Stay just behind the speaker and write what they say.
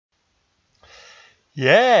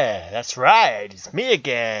Yeah, that's right. It's me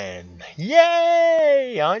again.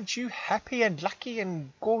 Yay! Aren't you happy and lucky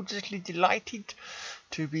and gorgeously delighted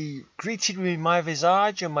to be greeted with my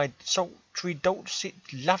visage and my sultry, dulcet,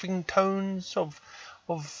 loving tones of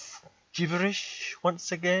gibberish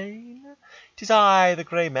once again? 'Tis I, the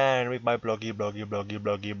grey man, with my bloggy blog.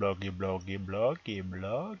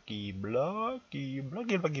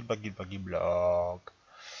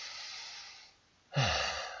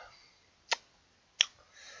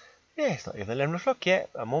 Yeah, it's not even 11 o'clock yet.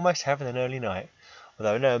 I'm almost having an early night.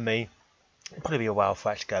 Although, no, me, it'll probably be a while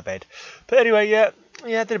before I actually go to bed. But anyway, yeah, I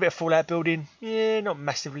did a bit of Fallout building. Yeah, not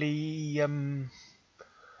massively um,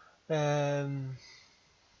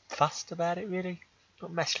 fussed about it, really.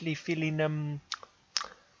 Not massively feeling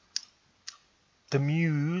the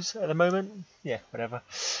muse at the moment. Yeah, whatever.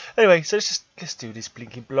 Anyway, so let's do this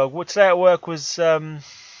blinking blog. What today at work was the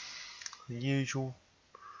usual.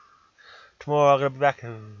 Tomorrow I'm gonna be back.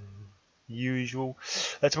 Usual.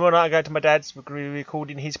 Tomorrow night I go to my dad's. We're going to be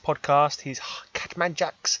recording his podcast, his Catman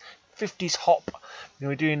Jack's 50s Hop.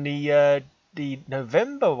 We're doing the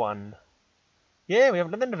November one. Yeah, we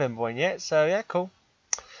haven't done the November one yet, so yeah, cool.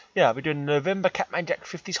 Yeah, we're doing the November Catman Jack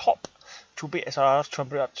 50s Hop, which will be, so I'll try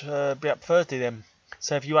and be up Thursday then.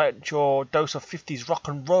 So if you want your dose of 50s rock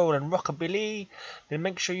and roll and rockabilly, then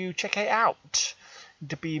make sure you check it out.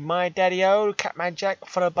 To be my daddy-o, Catman Jack,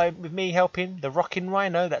 followed by with me helping the Rockin'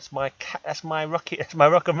 Rhino. That's my rock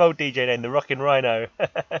and roll DJ name, the Rockin' Rhino.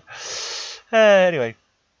 Anyway,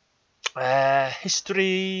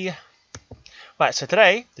 history. Right, so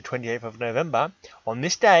today, the 28th of November, on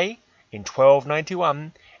this day in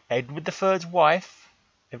 1291, Edward III's wife.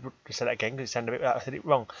 I said that again because it sounded a bit like I said it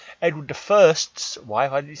wrong. Edward I's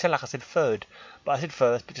wife. It sounded like I said third, but I said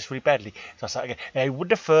first, but just really badly. So I said again.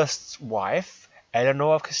 Edward I's wife,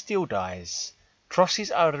 Eleanor of Castile, dies.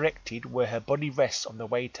 Crosses are erected where her body rests on the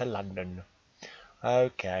way to London.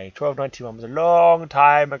 Okay, 1291 was a long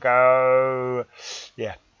time ago.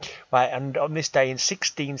 Yeah. Right, and on this day in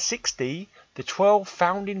 1660, the 12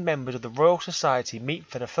 founding members of the Royal Society meet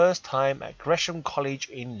for the first time at Gresham College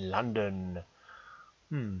in London.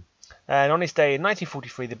 And on this day in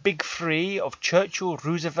 1943, the Big Three of Churchill,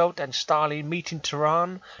 Roosevelt and Stalin meet in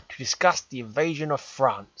Tehran to discuss the invasion of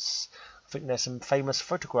France. I think there's some famous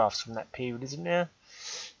photographs from that period, isn't there?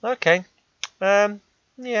 Okay.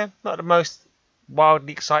 Yeah, not the most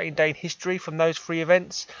wildly exciting day in history from those three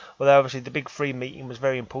events. Although obviously the Big Three meeting was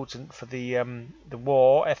very important for the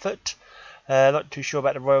war effort. Not too sure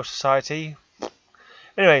about the Royal Society.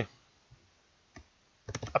 Anyway,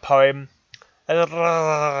 a poem.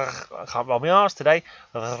 I can't roll my arse today.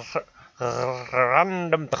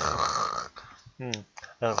 Random.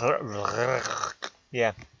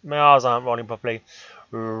 Yeah, my R's aren't rolling properly.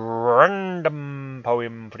 Random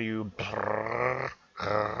poem for you. For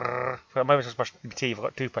a moment I was brushing my teeth. I've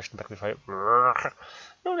got a toothbrush in the back of my throat.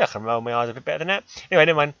 Normally I can roll my R's a bit better than that. Anyway,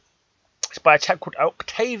 never mind. It's by a chap called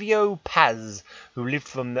Octavio Paz, who lived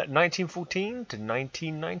from 1914 to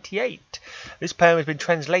 1998. This poem has been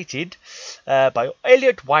translated by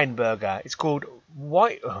Elliot Weinberger. It's called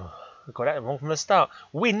I got that wrong from the start.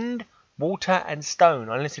 Wind, Water and Stone.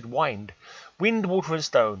 I listed Wind. Wind, Water and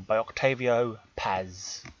Stone by Octavio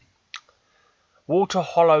Paz. Water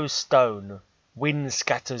hollows stone. Wind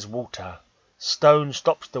scatters water. Stone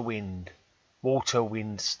stops the wind. Water,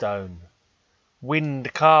 wind, stone.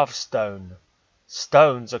 Wind carves stone.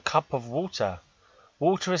 Stone's a cup of water.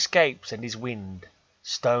 Water escapes and is wind.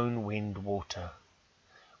 Stone, wind, water.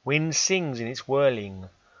 Wind sings in its whirling.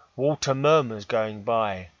 Water murmurs going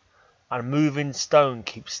by. Unmoving stone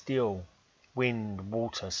keeps still. Wind,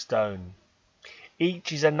 water, stone.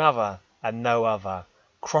 Each is another and no other,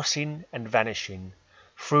 crossing and vanishing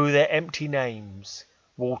through their empty names.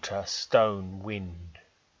 Water, stone, wind.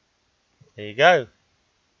 There you go.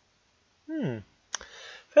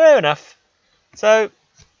 Fair enough. So,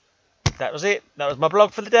 that was it. That was my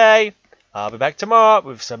blog for the day. I'll be back tomorrow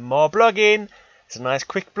with some more blogging. It's a nice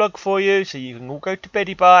quick blog for you, so you can all go to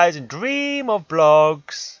beddy buys and dream of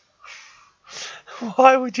blogs.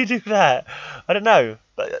 Why would you do that? I don't know.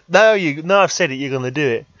 But now I've said it, you're going to do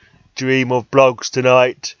it. Dream of blogs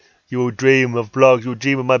tonight. You'll dream of blogs. You'll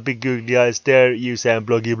dream of my big googly eyes stare at you saying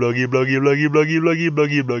bloggy, bloggy, bloggy, bloggy, bloggy, bloggy,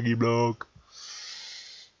 bloggy, bloggy, blog.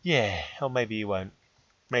 Yeah, or maybe you won't.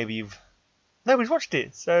 Maybe nobody's watched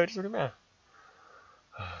it, so it doesn't really matter.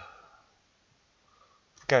 I'm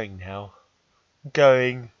going now. I'm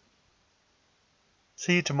going.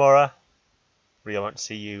 See you tomorrow. Really, I won't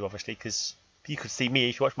see you, obviously, because you could see me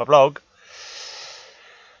if you watch my blog.